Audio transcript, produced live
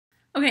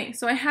Okay,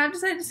 so I have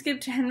decided to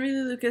skip to Henry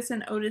Lee Lucas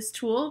and Ottis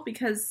Toole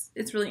because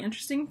it's really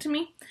interesting to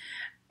me.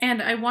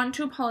 And I want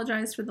to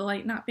apologize for the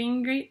light not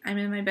being great. I'm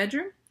in my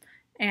bedroom,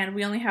 and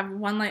we only have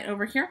one light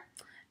over here.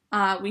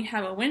 We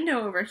have a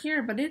window over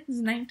here, but it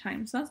is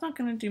nighttime, so that's not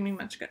going to do me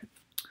much good.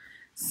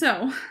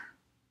 So,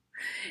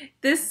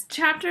 this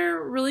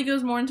chapter really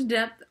goes more into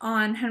depth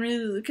on Henry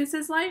Lee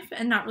Lucas's life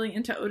and not really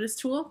into Ottis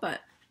Toole,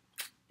 but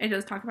it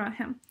does talk about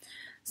him.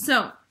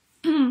 So,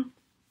 oh,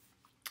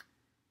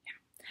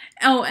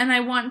 and I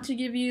want to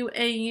give you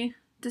a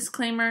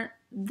disclaimer.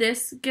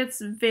 This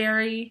gets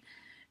very,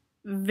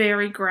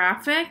 very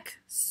graphic,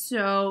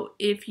 so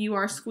if you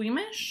are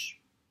squeamish,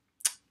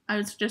 I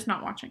would suggest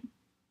not watching.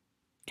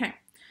 Okay,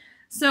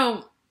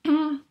 so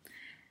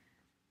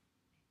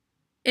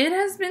it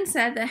has been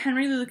said that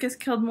Henry Lee Lucas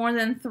killed more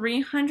than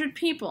 300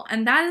 people,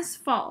 and that is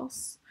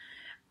false.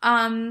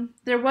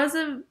 There was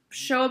a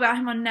show about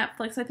him on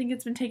Netflix. I think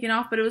it's been taken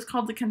off, but it was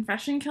called The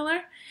Confession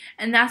Killer,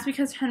 and that's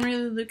because Henry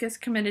Lee Lucas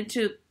confessed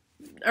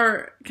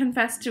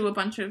to a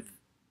bunch of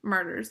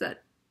murders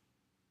that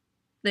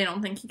they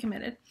don't think he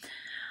committed.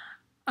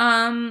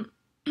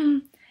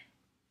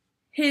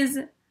 His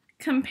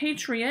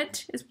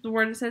compatriot is the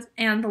word it says,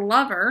 and the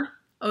lover,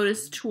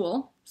 Ottis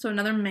Toole, so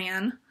another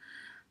man,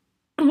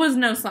 was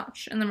no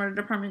slouch in the murder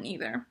department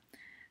either.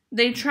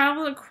 They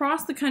traveled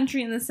across the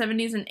country in the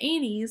 70s and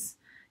 80s,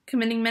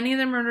 committing many of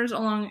their murders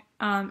along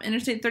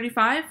Interstate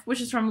 35,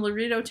 which is from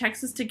Laredo,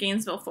 Texas to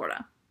Gainesville,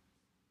 Florida.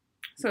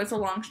 So it's a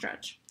long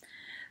stretch.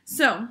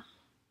 So,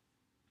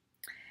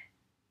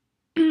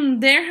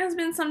 there has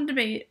been some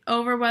debate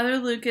over whether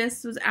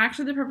Lucas was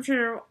actually the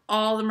perpetrator of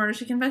all the murders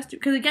he confessed to.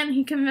 Because again,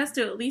 he confessed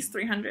to at least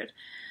 300.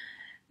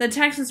 The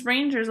Texas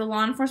Rangers, a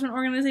law enforcement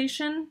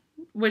organization,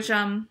 which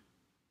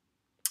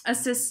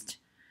assist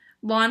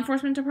law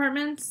enforcement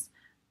departments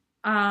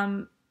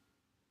in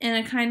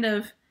a kind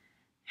of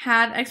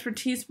had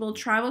expertise will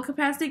tribal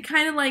capacity,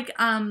 kind of like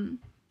the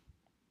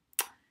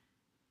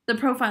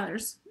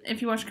Profilers,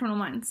 if you watch Criminal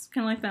Minds,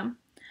 kind of like them.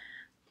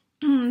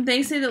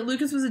 They say that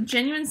Lucas was a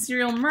genuine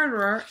serial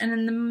murderer, and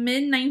in the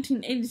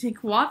mid-1980s he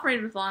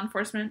cooperated with law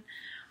enforcement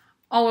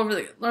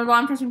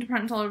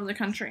departments all over the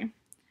country.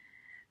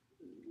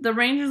 The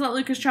Rangers let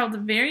Lucas travel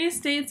to various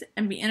states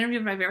and be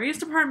interviewed by various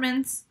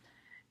departments,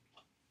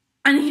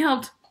 and he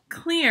helped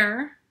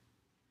clear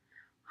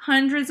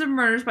hundreds of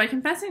murders by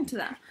confessing to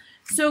them.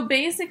 So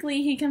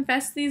basically, he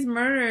confessed these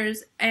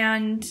murders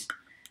and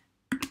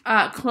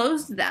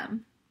closed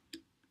them.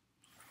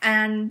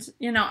 And,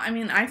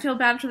 I feel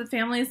bad for the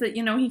families that,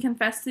 he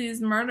confessed to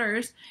these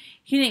murders.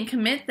 He didn't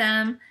commit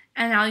them,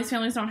 and now these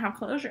families don't have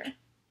closure.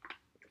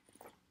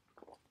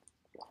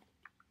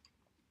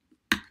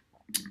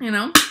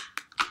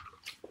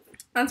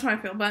 That's how I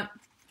feel, but...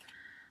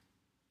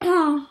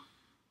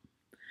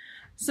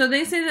 So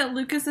they say that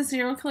Lucas the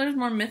serial killer is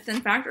more myth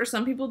than fact, or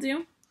some people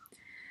do.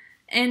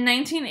 In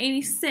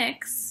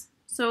 1986,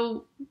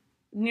 so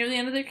near the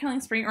end of their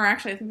killing spree, or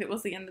actually I think it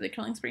was the end of the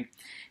killing spree,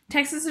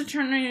 Texas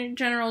Attorney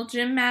General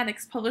Jim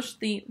Maddox published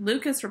the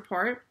Lucas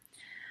Report,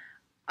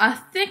 a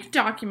thick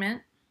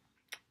document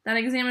that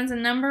examines a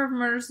number of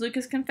murders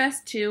Lucas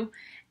confessed to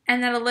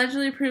and that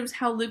allegedly proves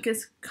how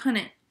Lucas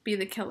couldn't be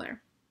the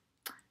killer.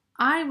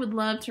 I would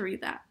love to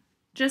read that.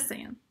 Just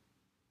saying.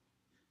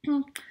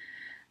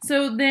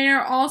 So there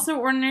are also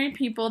ordinary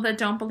people that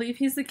don't believe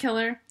he's the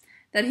killer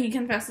that he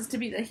confesses to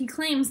be, that he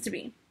claims to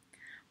be.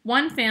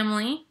 One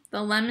family, the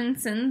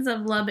Lemonsons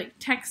of Lubbock,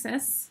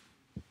 Texas,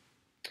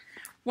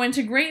 went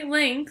to great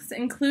lengths,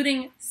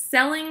 including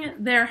selling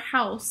their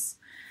house,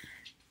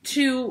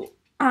 to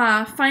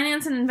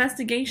finance an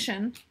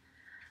investigation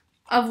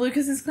of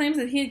Lucas's claims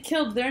that he had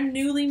killed their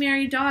newly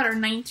married daughter,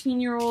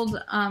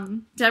 19-year-old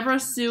Deborah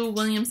Sue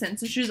Williamson.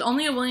 So she was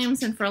only a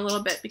Williamson for a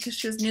little bit because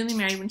she was newly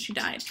married when she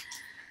died.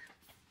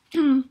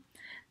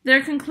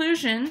 Their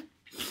conclusion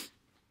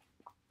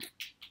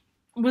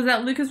was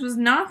that Lucas was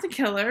not the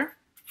killer.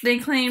 They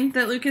claimed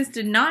that Lucas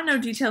did not know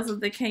details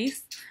of the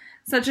case,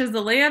 such as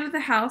the layout of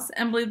the house,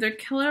 and believed their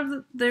killer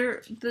of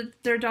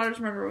their daughter's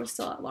murder was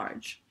still at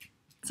large.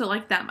 So,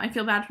 like them, I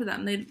feel bad for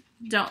them. The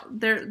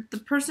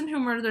person who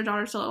murdered their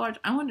daughter is still at large.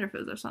 I wonder if it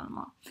was their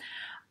son-in-law.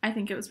 I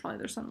think it was probably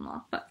their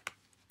son-in-law, but,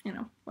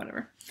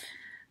 whatever.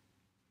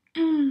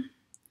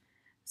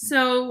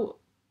 So,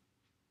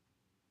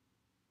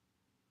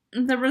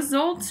 the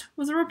result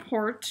was a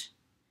report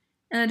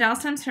in the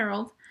Dallas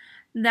Times-Herald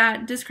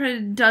that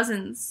discredited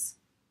dozens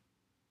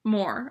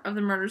more of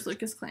the murders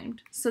Lucas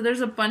claimed. So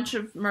there's a bunch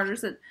of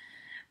murders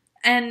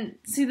and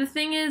see, the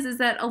thing is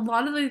that a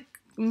lot of the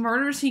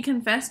murders he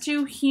confessed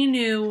to, he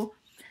knew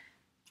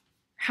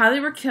how they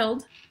were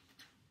killed,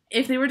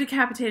 if they were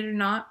decapitated or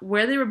not,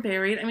 where they were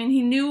buried.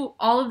 He knew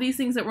all of these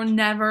things that were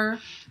never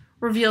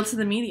revealed to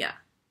the media.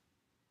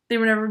 They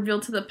were never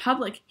revealed to the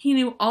public. He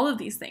knew all of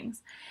these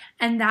things.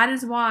 And that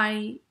is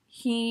why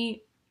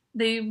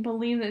they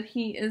believe that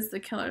he is the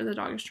killer. The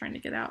dog is trying to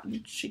get out,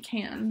 and she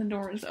can. The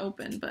door is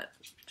open, but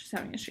she's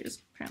having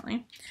issues,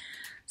 apparently.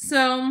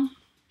 So,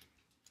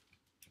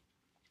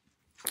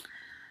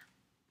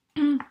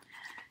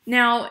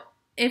 now,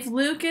 if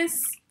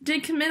Lucas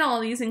did commit all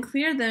these and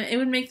cleared them, it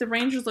would make the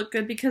Rangers look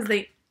good because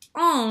they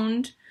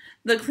owned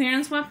the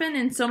clearance weapon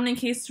in so many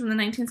cases from the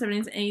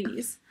 1970s and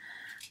 80s.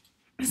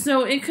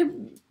 So it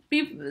could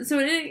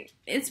be,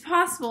 it's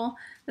possible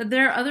that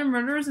there are other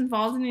murderers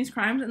involved in these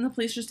crimes and the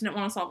police just didn't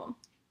want to solve them.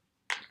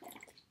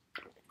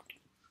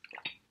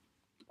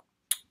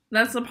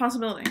 That's a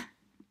possibility.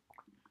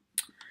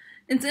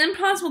 It's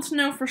impossible to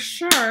know for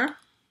sure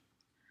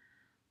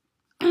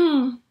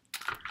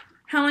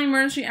how many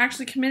murders he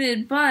actually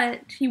committed,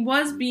 but he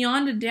was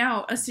beyond a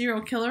doubt a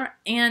serial killer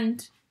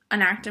and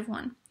an active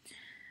one.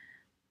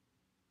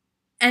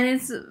 And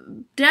it's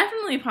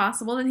definitely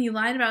possible that he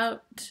lied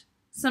about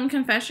some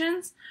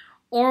confessions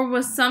or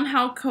was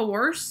somehow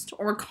coerced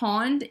or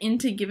conned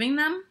into giving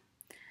them.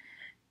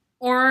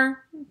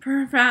 Or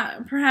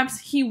perhaps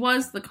he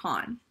was the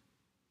con.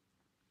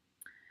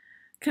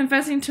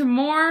 Confessing to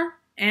more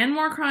and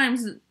more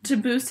crimes to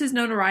boost his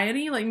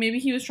notoriety, like maybe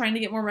he was trying to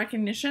get more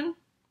recognition.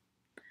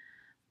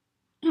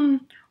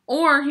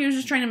 Or he was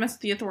just trying to mess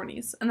with the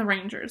authorities and the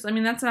Rangers. I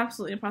mean, that's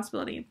absolutely a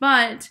possibility.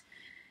 But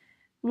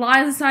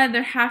lies aside,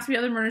 there have to be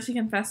other murders he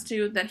confessed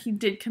to that he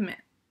did commit.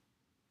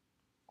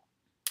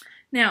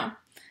 Now,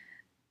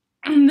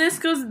 this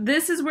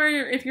is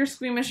where if you're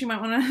squeamish, you might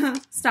want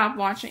to stop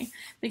watching.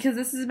 Because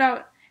this is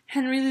about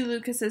Henry Lee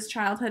Lucas's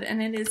childhood,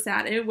 and it is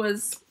sad. It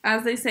was,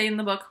 as they say in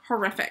the book,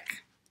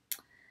 horrific.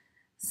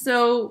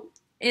 So,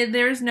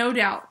 there's no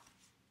doubt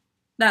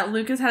that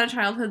Lucas had a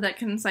childhood that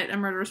can incite a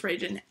murderous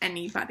rage in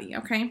anybody,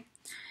 okay?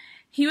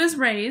 He was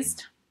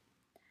raised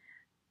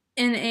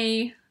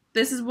in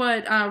this is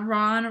what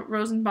Ron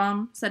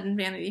Rosenbaum said in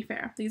Vanity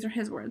Fair. These are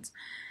his words.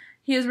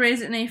 He was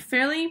raised in a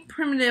fairly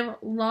primitive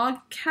log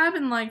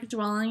cabin-like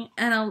dwelling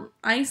in an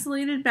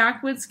isolated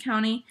backwoods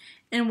county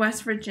in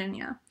West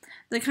Virginia.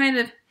 The kind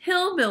of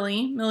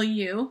hillbilly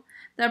milieu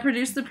that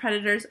produced the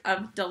predators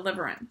of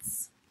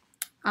Deliverance.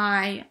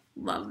 I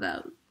love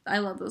that. I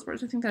love those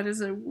words. I think that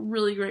is a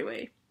really great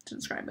way to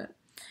describe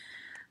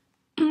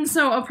it.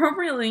 So,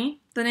 appropriately,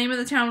 the name of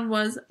the town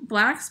was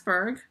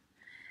Blacksburg.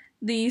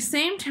 The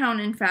same town,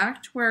 in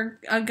fact, where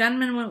a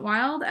gunman went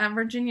wild at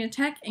Virginia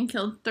Tech and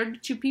killed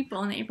 32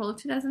 people in April of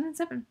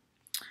 2007.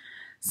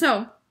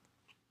 So,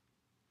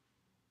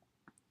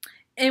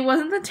 it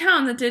wasn't the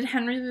town that did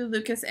Henry Lee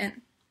Lucas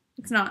in.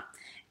 It's not.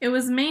 It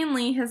was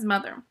mainly his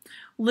mother.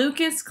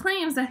 Lucas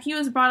claims that he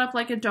was brought up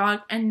like a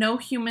dog and no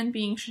human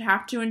being should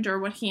have to endure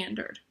what he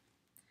endured.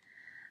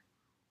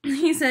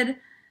 He said,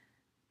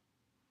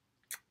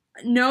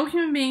 no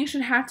human being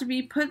should have to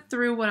be put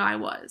through what I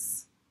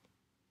was.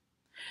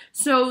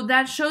 So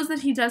that shows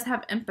that he does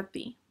have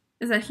empathy,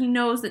 is that he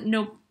knows that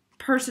no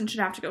person should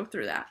have to go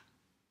through that.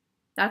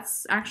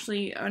 That's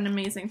actually an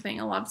amazing thing.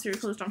 A lot of serial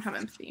killers don't have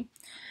empathy.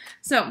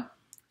 So,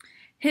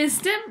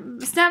 his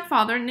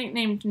stepfather,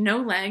 nicknamed No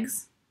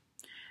Legs,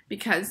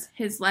 because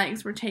his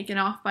legs were taken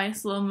off by a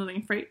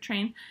slow-moving freight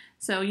train.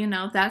 So, you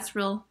know, that's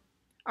real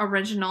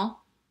original.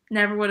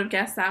 Never would have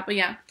guessed that, but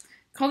yeah.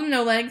 Called him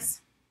No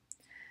Legs.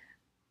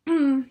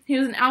 He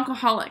was an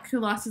alcoholic who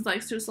lost his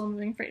legs to a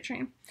slow-moving freight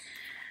train.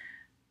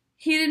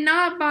 He did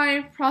not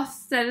buy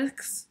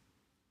prosthetics.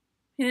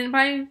 He didn't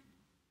buy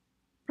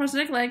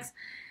prosthetic legs.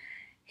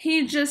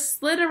 He just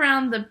slid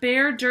around the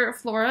bare dirt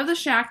floor of the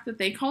shack that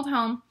they called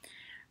home,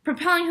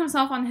 propelling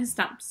himself on his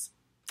stumps.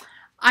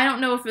 I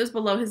don't know if it was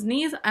below his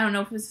knees. I don't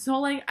know if it was his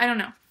whole leg. I don't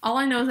know. All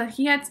I know is that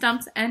he had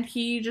stumps and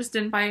he just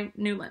didn't buy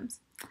new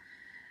limbs.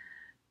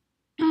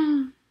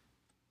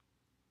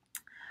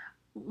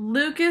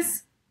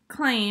 Lucas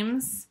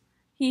claims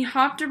he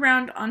hopped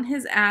around on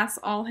his ass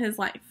all his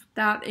life.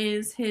 That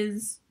is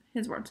his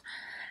words.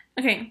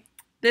 Okay,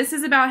 this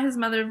is about his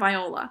mother,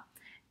 Viola.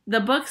 The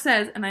book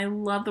says, and I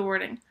love the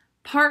wording,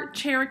 part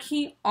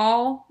Cherokee,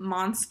 all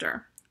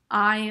monster.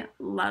 I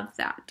love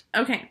that.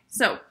 Okay,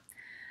 so,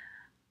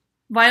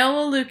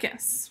 Viola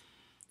Lucas.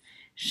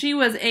 She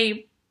was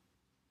a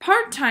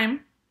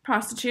part-time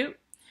prostitute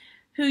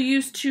who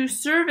used to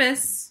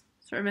service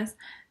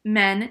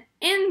men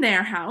in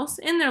their house,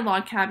 in their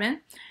log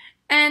cabin,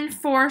 and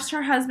force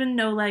her husband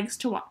No Legs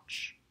to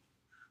watch.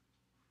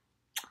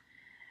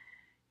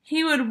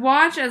 He would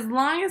watch as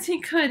long as he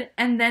could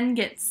and then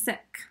get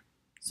sick.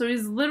 So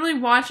he's literally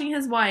watching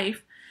his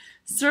wife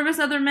service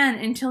other men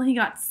until he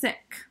got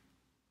sick.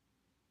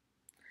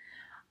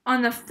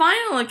 On the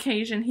final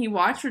occasion he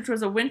watched, which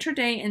was a winter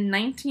day in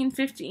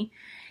 1950,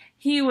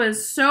 he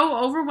was so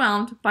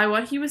overwhelmed by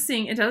what he was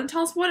seeing, it doesn't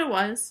tell us what it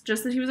was,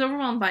 just that he was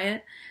overwhelmed by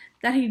it,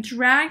 that he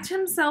dragged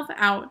himself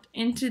out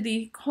into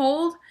the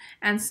cold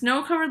and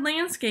snow-covered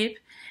landscape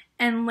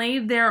and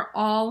laid there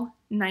all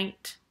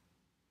night.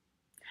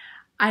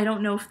 I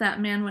don't know if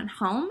that man went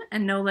home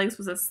and No Legs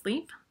was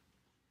asleep,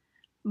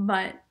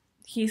 but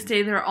he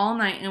stayed there all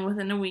night and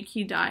within a week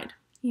he died.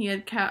 He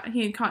had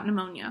caught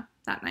pneumonia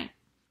that night.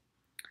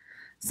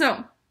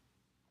 So,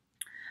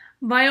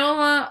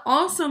 Viola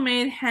also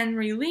made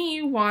Henry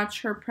Lee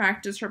watch her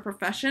practice her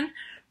profession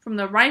from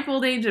the ripe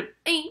old age of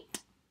 8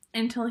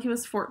 until he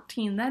was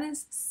 14. That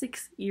is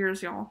 6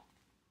 years, y'all.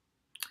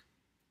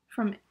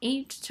 from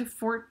 8 to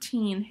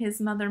 14, his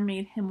mother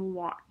made him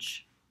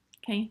watch.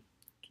 Okay?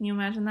 Can you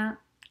imagine that?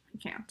 I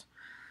can't.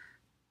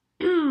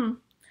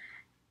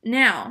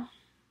 Now,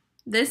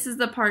 this is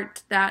the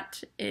part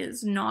that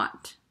is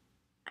not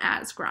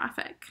as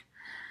graphic.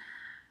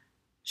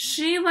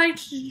 She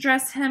liked to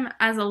dress him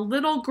as a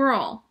little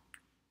girl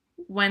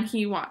when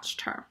he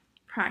watched her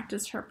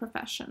practice her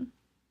profession.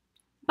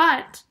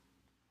 But,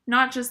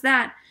 not just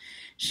that,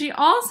 she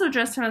also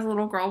dressed him as a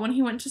little girl when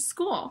he went to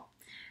school.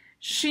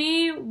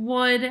 She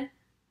went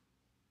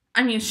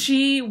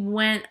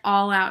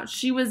all out.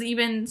 She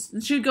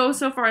would go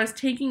so far as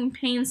taking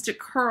pains to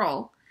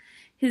curl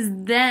his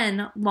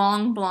then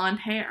long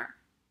blonde hair.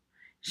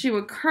 She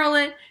would curl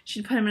it,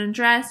 she'd put him in a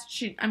dress,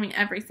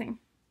 everything.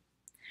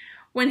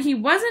 When he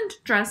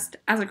wasn't dressed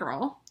as a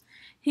girl,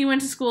 he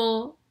went to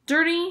school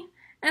dirty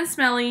and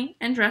smelly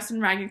and dressed in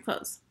ragged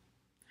clothes.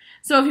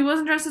 So if he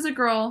wasn't dressed as a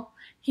girl,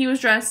 he was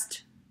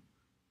dressed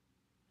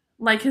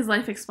like his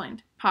life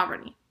explained,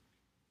 poverty,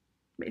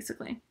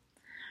 basically.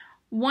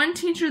 One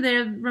teacher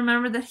there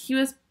remembered that he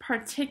was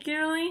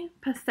particularly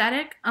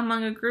pathetic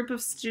among a group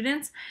of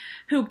students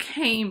who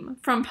came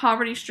from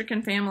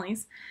poverty-stricken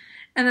families,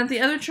 and that the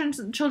other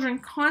children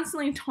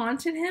constantly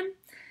taunted him,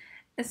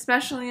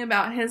 especially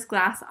about his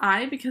glass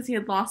eye, because he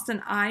had lost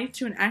an eye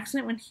to an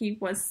accident when he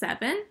was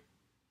 7.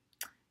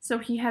 So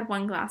he had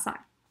one glass eye.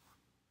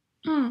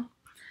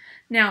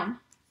 Now,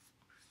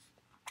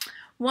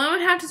 one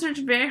would have to search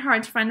very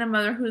hard to find a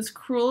mother who was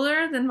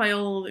crueler than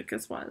Viola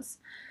Lucas was.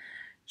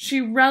 She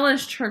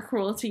relished her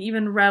cruelty,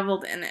 even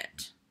reveled in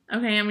it.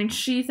 Okay,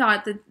 she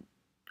thought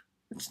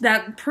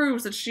that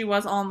proves that she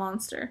was all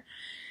monster.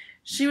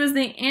 She was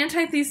the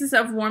antithesis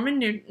of warm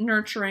and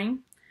nurturing,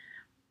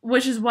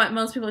 which is what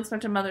most people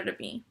expect a mother to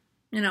be.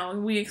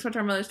 We expect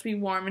our mothers to be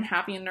warm and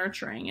happy and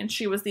nurturing, and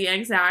she was the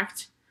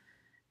exact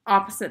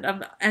opposite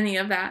of any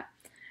of that.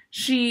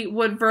 She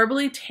would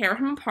verbally tear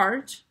him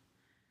apart,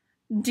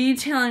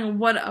 detailing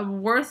what a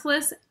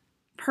worthless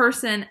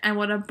person and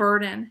what a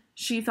burden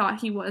she thought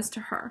he was to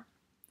her.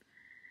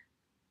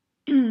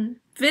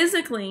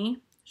 Physically,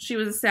 she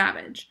was a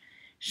savage.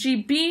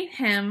 She beat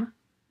him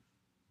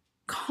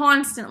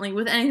constantly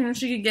with anything that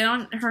she could get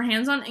on her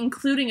hands on,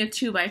 including a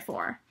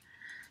 2x4.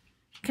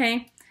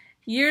 Okay?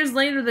 Years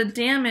later, the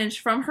damage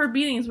from her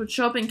beatings would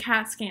show up in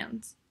CAT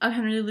scans of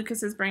Henry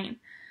Lucas's brain.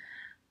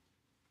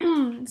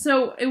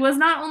 So it was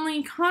not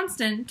only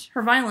constant,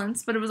 her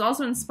violence, but it was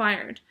also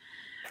inspired.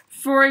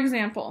 For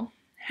example,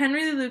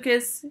 Henry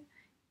Lucas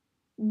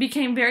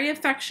became very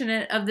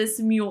affectionate of this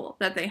mule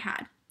that they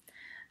had.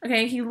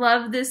 Okay, he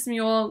loved this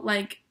mule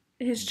like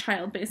his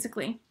child,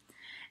 basically.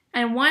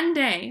 And one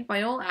day,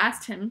 Viola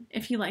asked him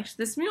if he liked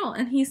this mule,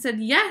 and he said,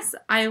 "Yes,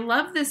 I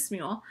love this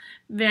mule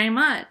very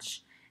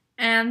much."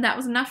 And that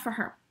was enough for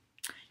her.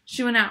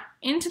 She went out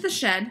into the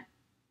shed,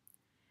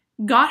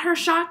 got her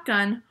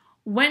shotgun,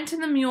 went to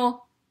the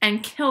mule,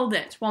 and killed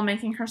it while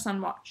making her son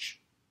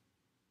watch.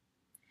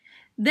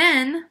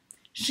 Then,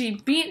 she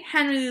beat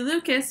Henry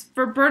Lucas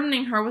for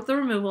burdening her with the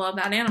removal of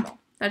that animal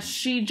that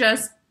she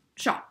just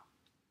shot.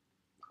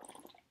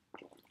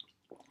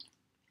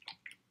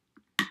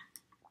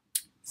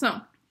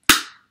 So,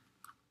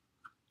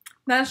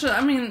 that's just,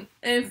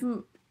 if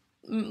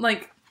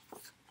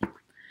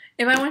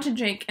I went to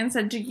Jake and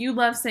said, "Do you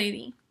love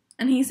Sadie?"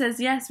 and he says,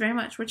 "Yes, very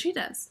much," which he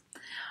does,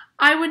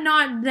 I would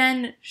not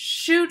then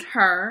shoot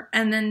her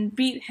and then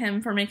beat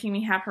him for making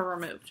me have her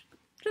removed.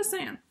 Just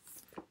saying.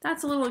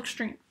 That's a little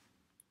extreme.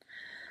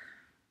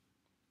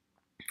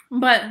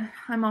 But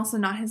I'm also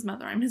not his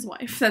mother. I'm his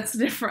wife. That's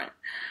different.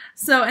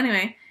 So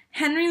anyway,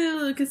 Henry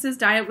Lucas's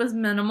diet was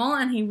minimal,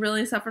 and he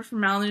really suffered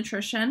from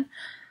malnutrition.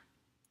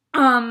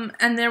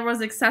 And there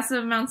was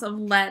excessive amounts of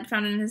lead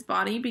found in his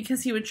body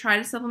because he would try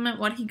to supplement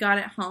what he got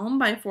at home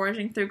by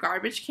foraging through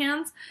garbage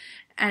cans.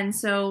 And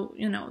so,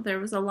 there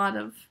was a lot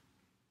of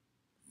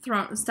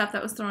stuff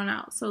that was thrown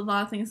out. So a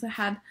lot of things that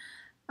had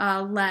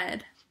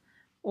lead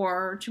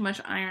or too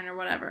much iron or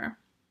whatever.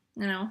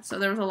 So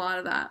there was a lot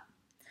of that.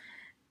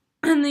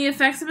 And the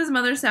effects of his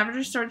mother's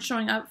savagery started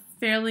showing up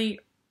fairly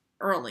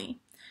early.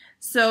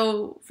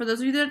 So for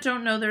those of you that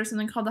don't know, there's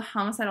something called the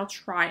homicidal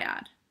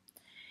triad.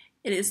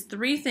 It is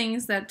 3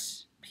 things that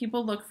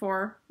people look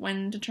for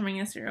when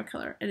determining a serial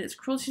killer. It is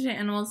cruelty to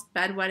animals,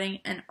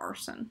 bedwetting, and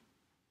arson.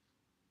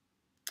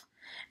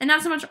 And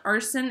not so much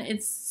arson,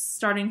 it's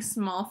starting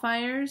small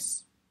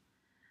fires.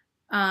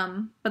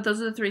 But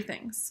those are the 3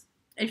 things.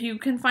 If you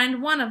can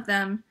find one of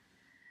them,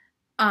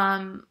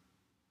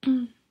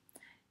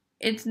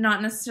 it's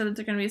not necessarily that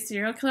they're going to be a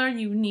serial killer.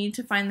 You need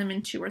to find them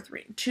in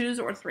 2s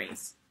or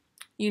 3s.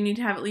 You need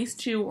to have at least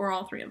 2 or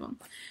all 3 of them.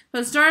 So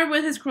it started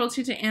with his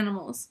cruelty to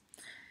animals.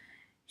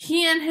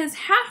 He and his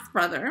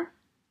half-brother,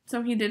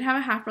 so he did have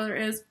a half-brother,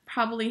 it was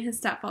probably his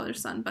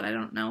stepfather's son, but I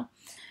don't know.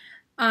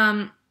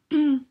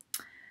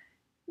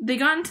 They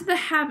got into the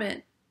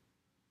habit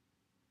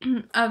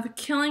of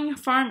killing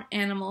farm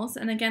animals,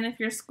 and again, if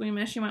you're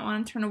squeamish, you might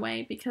want to turn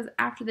away, because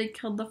after they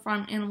killed the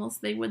farm animals,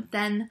 they would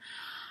then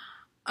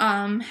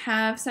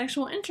have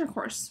sexual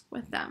intercourse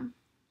with them.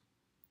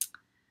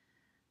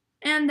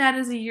 And that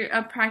is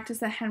a practice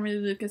that Henry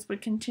Lee Lucas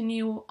would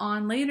continue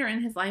on later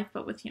in his life,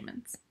 but with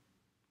humans.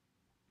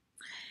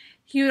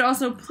 He would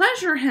also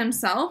pleasure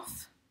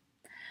himself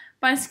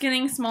by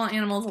skinning small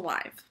animals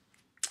alive.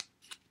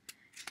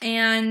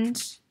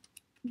 And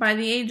by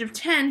the age of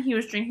 10, he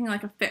was drinking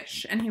like a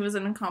fish, and he was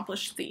an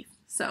accomplished thief.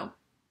 So,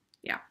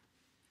 yeah.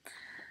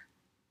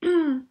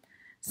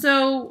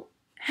 So,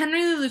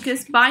 Henry Lee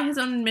Lucas, by his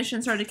own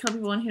admission, started to kill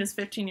people when he was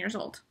 15 years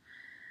old.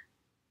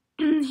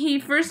 He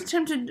first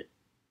attempted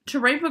to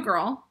rape a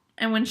girl,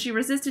 and when she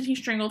resisted, he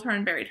strangled her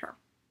and buried her.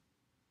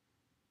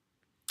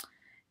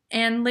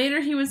 And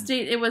later he would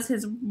state it was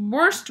his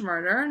worst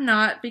murder,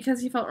 not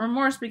because he felt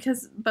remorse,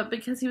 but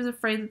because he was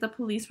afraid that the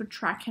police would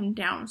track him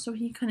down, so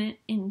he couldn't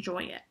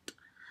enjoy it.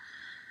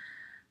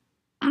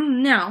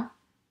 Now,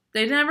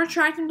 they never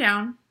tracked him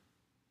down,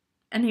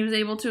 and he was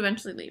able to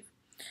eventually leave.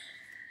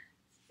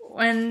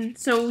 And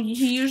so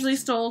he usually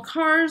stole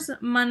cars,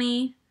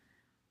 money,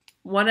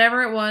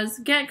 whatever it was,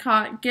 get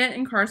caught, get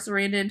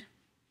incarcerated,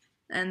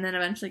 and then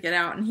eventually get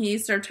out. And he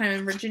served time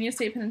in Virginia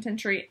State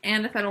Penitentiary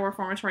and a federal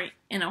reformatory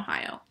in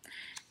Ohio.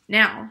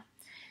 Now,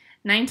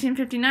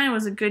 1959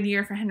 was a good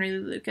year for Henry Lee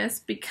Lucas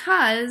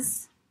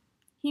because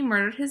he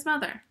murdered his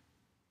mother.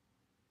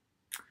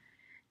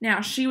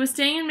 Now, she was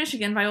staying in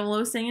Michigan, Viola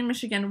was staying in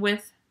Michigan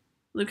with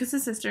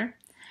Lucas's sister,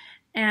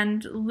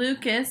 and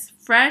Lucas,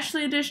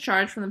 freshly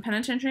discharged from the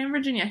penitentiary in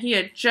Virginia, he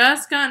had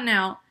just gotten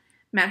out,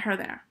 met her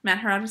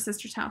at his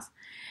sister's house.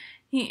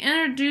 He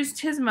introduced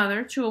his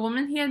mother to a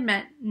woman he had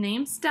met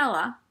named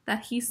Stella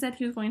that he said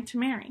he was going to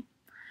marry.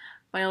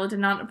 Viola did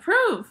not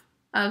approve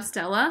of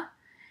Stella,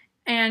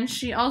 and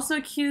she also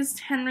accused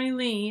Henry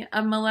Lee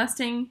of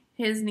molesting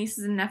his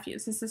nieces and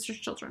nephews, his sister's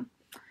children.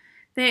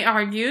 They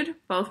argued,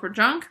 both were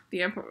drunk,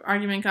 the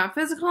argument got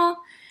physical,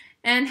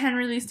 and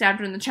Henry Lee stabbed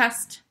her in the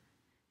chest.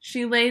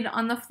 She laid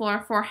on the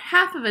floor for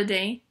half of a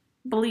day,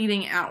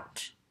 bleeding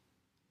out,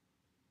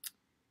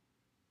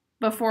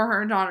 before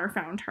her daughter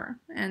found her,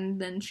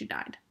 and then she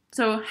died.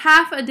 So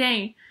half a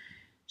day,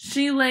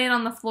 she laid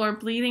on the floor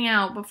bleeding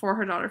out before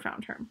her daughter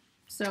found her.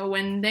 So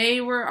when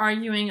they were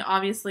arguing,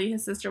 obviously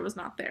his sister was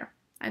not there.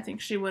 I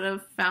think she would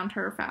have found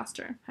her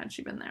faster had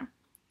she been there.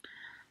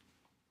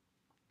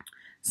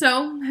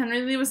 So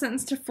Henry Lee was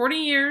sentenced to 40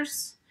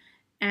 years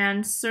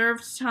and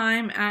served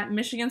time at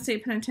Michigan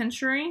State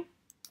Penitentiary.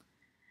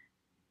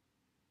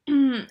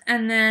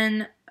 And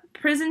then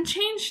prison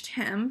changed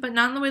him, but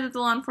not in the way that the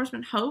law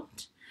enforcement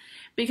hoped.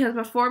 Because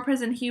before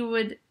prison, he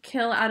would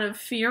kill out of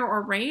fear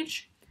or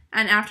rage.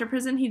 And after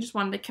prison, he just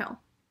wanted to kill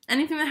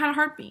anything that had a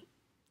heartbeat.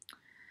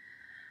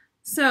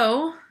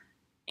 So,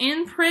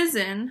 in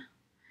prison,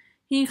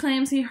 he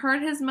claims he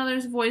heard his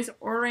mother's voice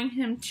ordering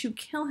him to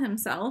kill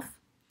himself.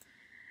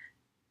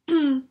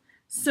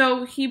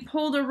 So, he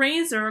pulled a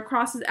razor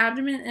across his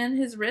abdomen and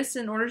his wrist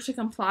in order to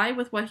comply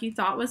with what he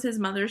thought was his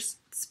mother's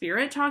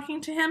spirit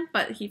talking to him,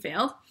 but he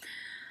failed.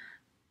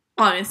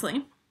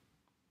 Obviously.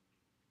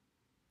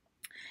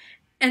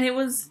 And it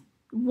was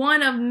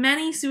one of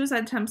many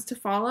suicide attempts to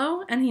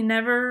follow, and he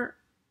never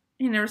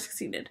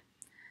succeeded.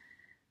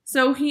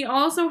 So he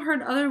also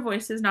heard other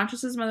voices, not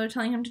just his mother,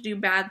 telling him to do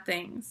bad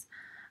things.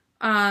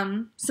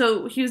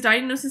 So he was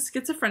diagnosed as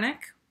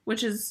schizophrenic,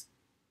 which is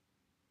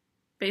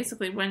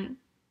basically when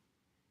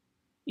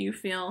you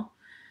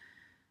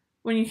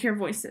hear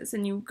voices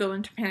and you go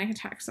into panic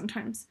attacks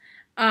sometimes.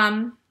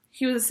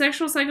 He was a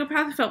sexual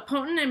psychopath who felt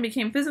potent and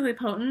became physically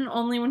potent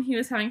only when he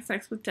was having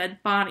sex with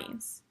dead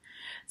bodies.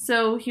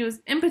 So he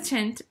was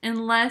impotent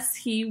unless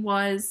he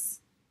was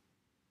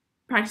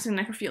practicing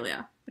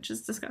necrophilia, which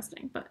is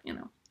disgusting, but you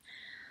know.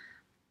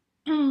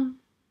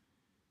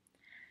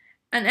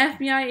 An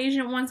FBI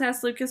agent once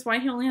asked Lucas why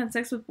he only had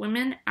sex with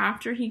women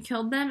after he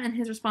killed them, and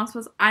his response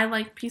was, "I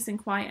like peace and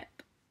quiet."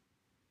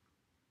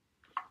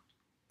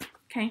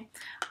 Okay,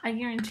 I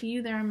guarantee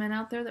you there are men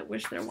out there that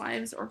wish their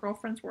wives or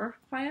girlfriends were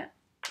quiet.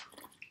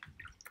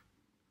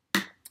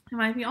 It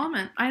might be all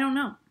men. I don't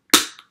know.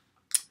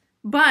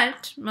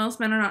 But most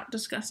men are not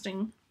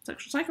disgusting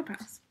sexual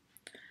psychopaths.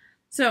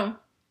 So,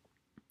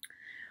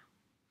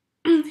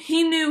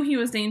 he knew he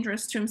was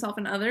dangerous to himself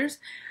and others.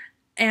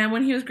 And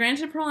when he was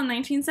granted parole in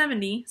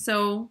 1970,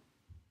 so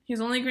he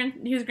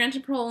was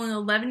granted parole in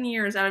 11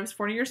 years out of his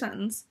 40-year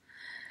sentence,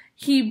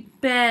 he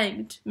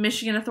begged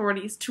Michigan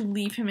authorities to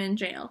leave him in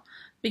jail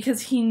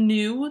because he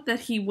knew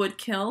that he would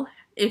kill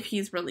if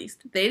he's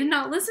released. They did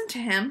not listen to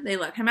him. They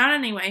let him out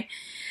anyway.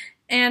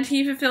 And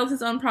he fulfilled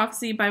his own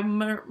prophecy by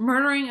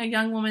murdering a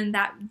young woman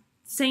that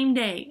same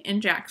day in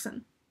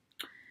Jackson.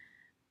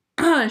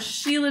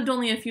 She lived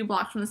only a few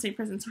blocks from the state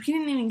prison, so he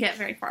didn't even get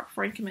very far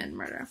before he committed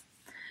murder.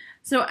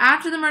 So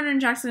after the murder in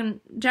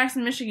Jackson,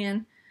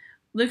 Michigan,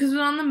 Lucas was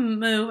on the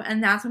move,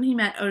 and that's when he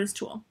met Ottis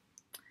Toole.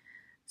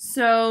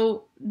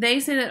 So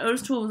they say that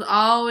Ottis Toole was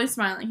always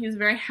smiling. He was a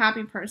very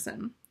happy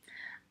person.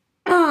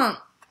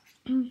 Now,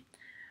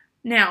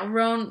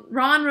 Ron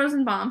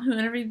Rosenbaum, who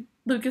interviewed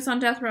Lucas on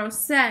death row,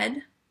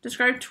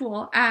 described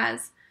Toole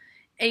as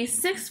a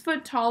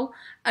 6-foot-tall,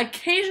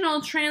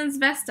 occasional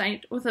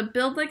transvestite with a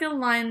build like a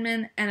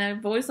lineman and a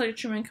voice like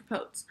Truman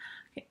Capote's.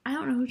 Okay, I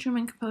don't know who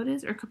Truman Capote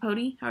is, or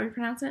Capote, however you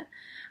pronounce it.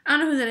 I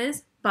don't know who that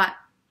is, but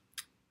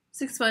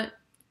 6 foot,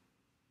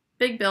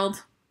 big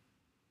build,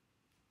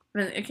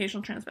 an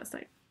occasional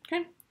transvestite.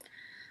 Okay?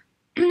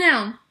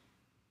 Now,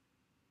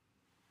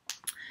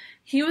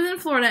 he was in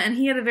Florida, and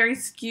he had a very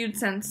skewed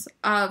sense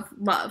of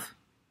love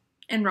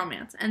and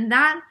romance. And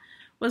that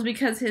was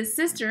because his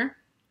sister,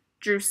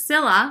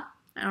 Drusilla,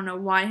 I don't know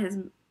why his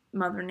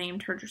mother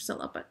named her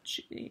Drusilla, but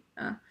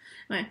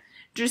anyway,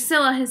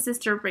 Drusilla, his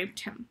sister,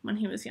 raped him when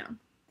he was young.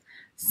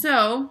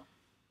 So,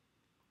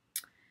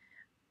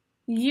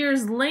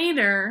 years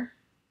later,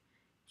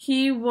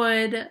 he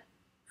would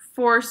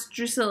force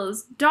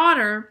Drusilla's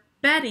daughter,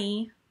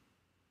 Betty,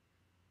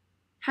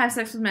 have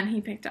sex with men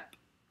he picked up.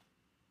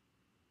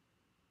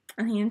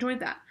 And he enjoyed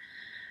that.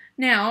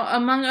 Now,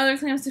 among other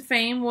claims to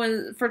fame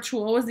for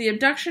Toole was the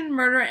abduction,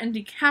 murder, and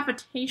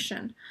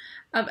decapitation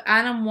of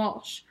Adam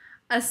Walsh,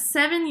 a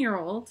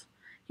 7-year-old.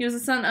 He was the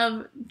son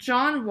of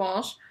John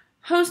Walsh,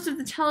 host of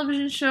the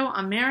television show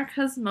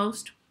America's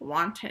Most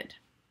Wanted.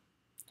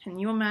 Can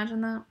you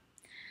imagine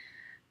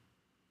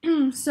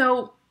that?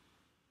 So,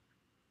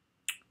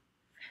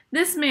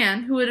 this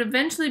man, who would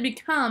eventually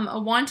become a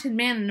wanted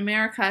man in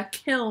America,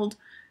 killed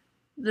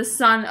the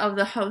son of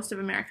the host of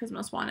America's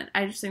Most Wanted.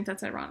 I just think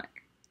that's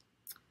ironic.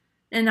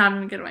 And not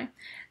in a good way.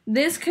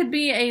 This could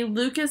be a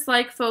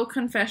Lucas-like faux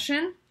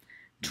confession.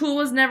 Toole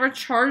was never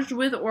charged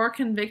with or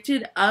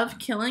convicted of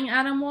killing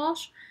Adam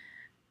Walsh,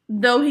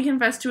 though he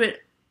confessed to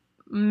it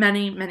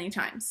many, many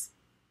times.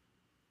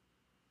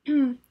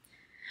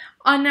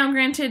 Now,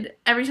 granted,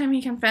 every time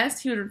he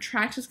confessed, he would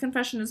retract his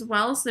confession as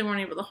well, so they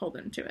weren't able to hold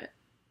him to it.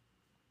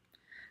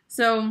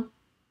 So,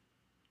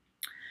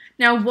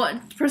 now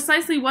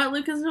precisely what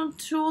Lucas and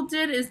Toole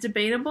did is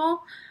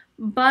debatable,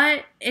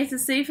 but it's a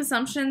safe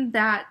assumption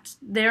that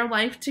their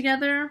life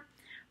together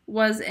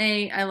was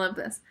I love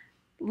this,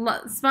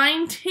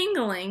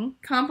 spine-tingling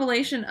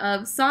compilation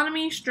of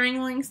sodomy,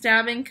 strangling,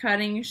 stabbing,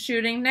 cutting,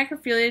 shooting,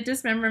 necrophilia,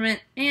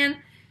 dismemberment, and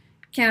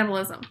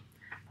cannibalism.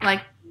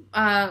 Like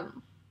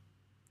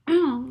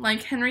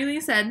Henry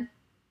Lee said,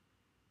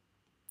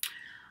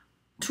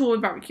 Toole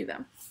would barbecue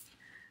them.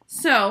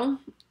 So,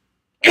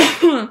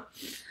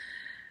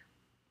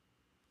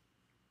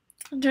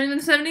 during the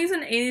 70s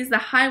and 80s, the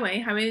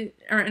highway,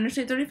 or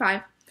Interstate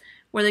 35,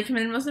 where they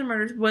committed most of the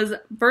murders, was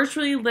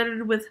virtually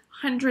littered with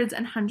hundreds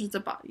and hundreds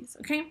of bodies,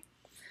 okay?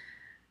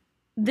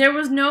 There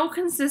was no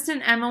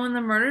consistent MO in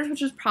the murders,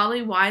 which is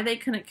probably why they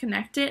couldn't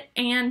connect it,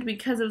 and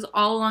because it was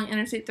all along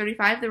Interstate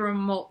 35, there were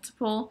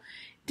multiple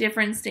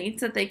different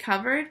states that they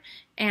covered,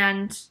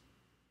 and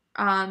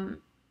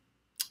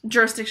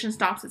jurisdiction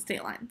stops at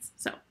state lines,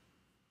 so.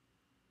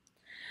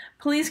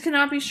 Police could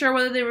not be sure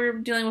whether they were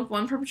dealing with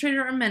one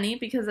perpetrator or many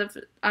because of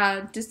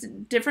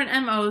just different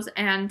MOs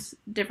and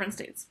different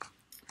states.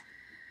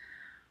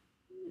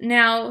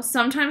 Now,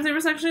 sometimes they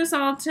were sexually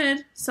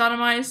assaulted,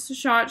 sodomized,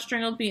 shot,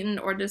 strangled, beaten,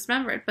 or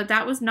dismembered, but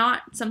that was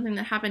not something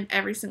that happened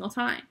every single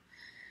time.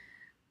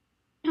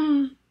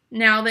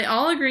 Now, they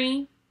all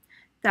agree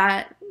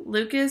that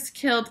Lucas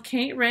killed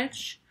Kate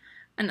Rich,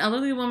 an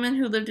elderly woman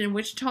who lived in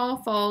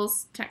Wichita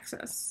Falls,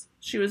 Texas.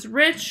 She was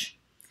rich,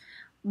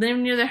 lived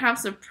near the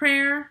House of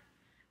Prayer,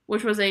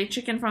 which was a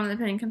chicken farm that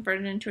had been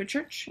converted into a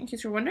church, in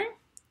case you're wondering.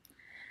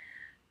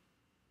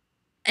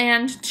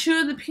 And two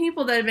of the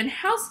people that had been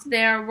housed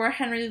there were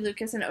Henry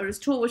Lucas and Ottis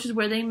Toole, which is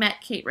where they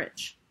met Kate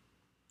Rich.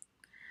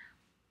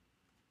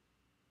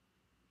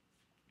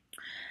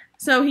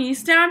 So he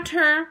stabbed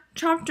her,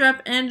 chopped her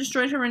up, and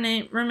destroyed her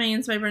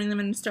remains by burning them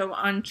in a stove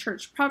on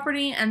church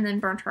property, and then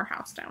burnt her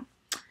house down.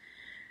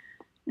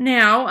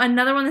 Now,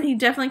 another one that he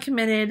definitely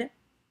committed,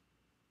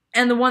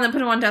 and the one that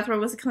put him on death row,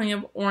 was the killing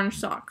of Orange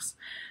Socks.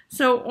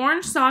 So,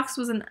 Orange Socks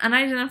was an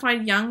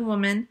unidentified young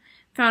woman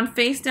found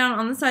face down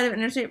on the side of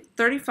Interstate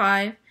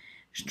 35,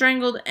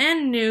 strangled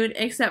and nude,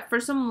 except for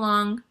some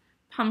long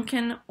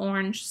pumpkin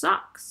orange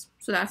socks.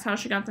 So that's how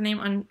she got the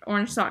name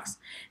Orange Socks.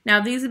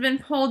 Now, these had been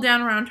pulled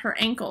down around her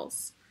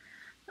ankles,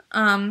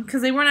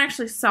 because they weren't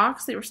actually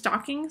socks, they were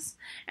stockings,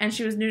 and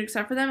she was nude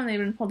except for them, and they'd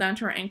been pulled down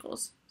to her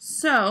ankles.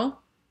 So,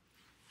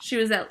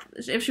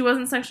 if she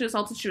wasn't sexually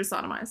assaulted, she was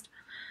sodomized.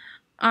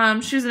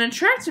 She was an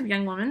attractive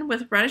young woman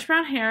with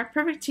reddish-brown hair,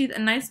 perfect teeth, a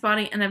nice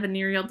body, and a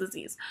venereal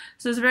disease.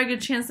 So there's a very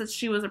good chance that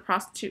she was a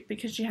prostitute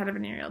because she had a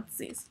venereal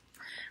disease.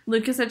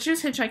 Lucas said she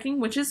was hitchhiking,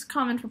 which is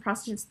common for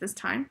prostitutes at this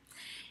time.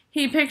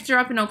 He picked her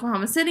up in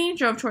Oklahoma City,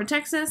 drove toward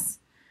Texas,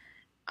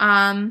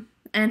 and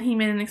he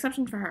made an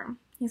exception for her.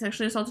 He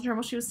sexually assaulted her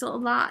while she was still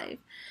alive.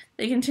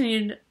 They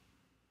continued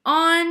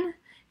on.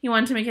 He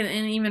wanted to make it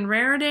an even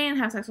rarer day and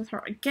have sex with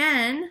her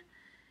again.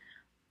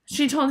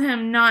 She told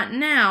him, "Not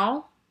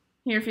now."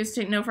 He refused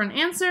to take no for an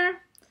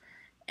answer,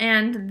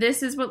 and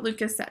this is what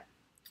Lucas said.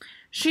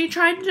 "She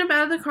tried to jump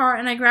out of the car,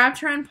 and I grabbed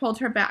her and pulled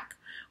her back.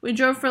 We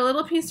drove for a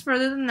little piece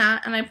further than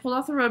that, and I pulled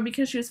off the road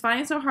because she was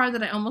fighting so hard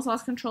that I almost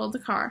lost control of the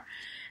car.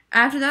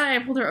 After that, I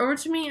pulled her over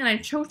to me, and I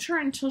choked her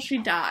until she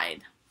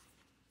died.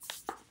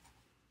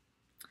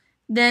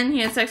 Then he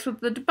had sex with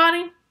the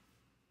body,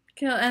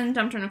 killed, and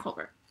dumped her in a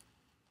culvert."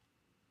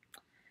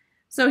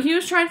 So he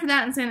was tried for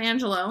that in San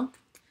Angelo,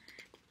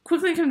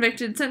 quickly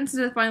convicted, sentenced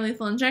to death by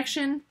lethal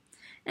injection,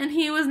 and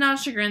he was not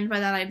chagrined by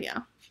that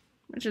idea,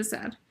 which is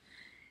sad.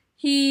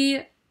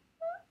 He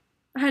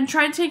had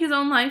tried to take his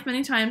own life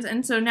many times,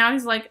 and so now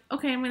he's like,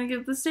 okay, I'm going to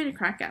give the state a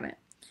crack at it.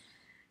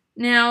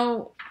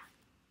 Now,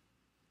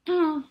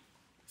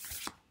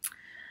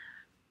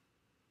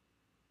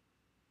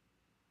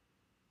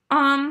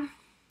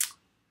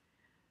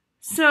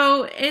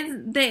 so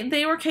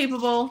they were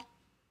capable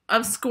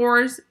of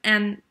scores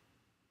and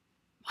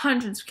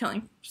hundreds of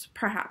killings,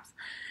 perhaps.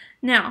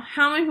 Now,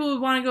 how many people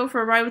would want to go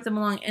for a ride with them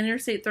along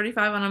Interstate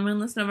 35 on a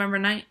moonless November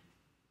night?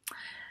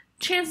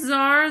 Chances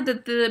are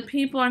that the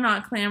people are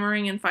not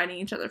clamoring and fighting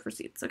each other for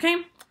seats,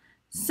 okay?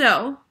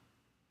 So,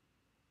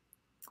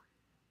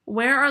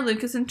 where are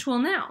Lucas and Toole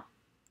now?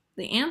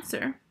 The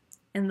answer,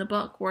 in the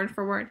book, word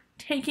for word,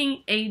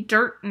 taking a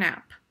dirt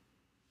nap.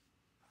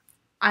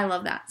 I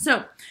love that.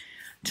 So,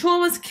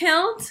 Toole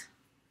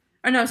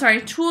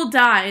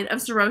died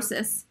of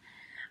cirrhosis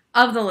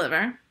of the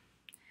liver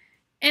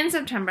in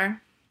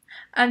September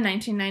of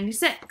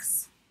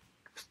 1996.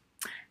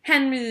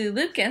 Henry Lee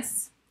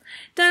Lucas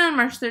died on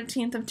March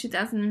 13th of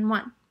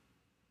 2001.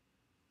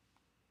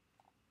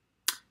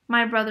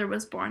 My brother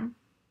was born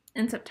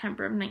in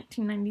September of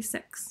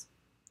 1996.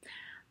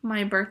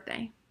 My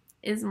birthday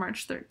is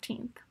March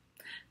 13th.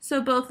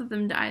 So both of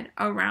them died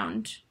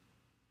around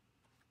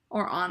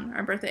or on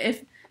our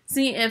birthday.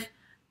 If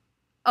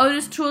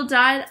Ottis Toole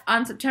died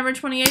on September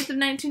 28th of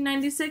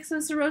 1996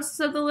 of cirrhosis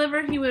of the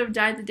liver, he would have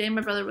died the day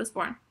my brother was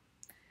born.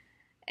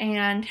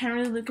 And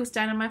Henry Lucas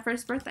died on my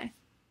first birthday.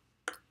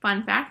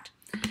 Fun fact.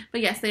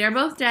 But yes, they are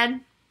both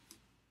dead.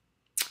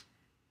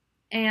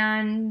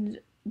 And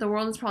the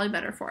world is probably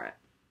better for it.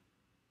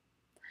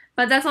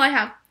 But that's all I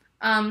have.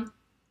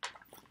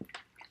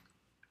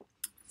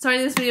 Sorry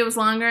this video was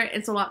longer.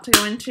 It's a lot to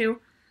go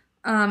into.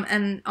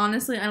 And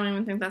honestly, I don't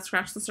even think that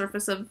scratched the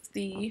surface of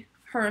the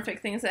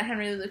horrific things that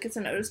Henry Lucas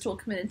and Ottis Toole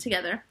committed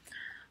together.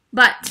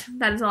 But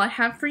that is all I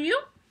have for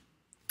you.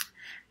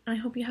 And I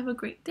hope you have a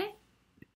great day.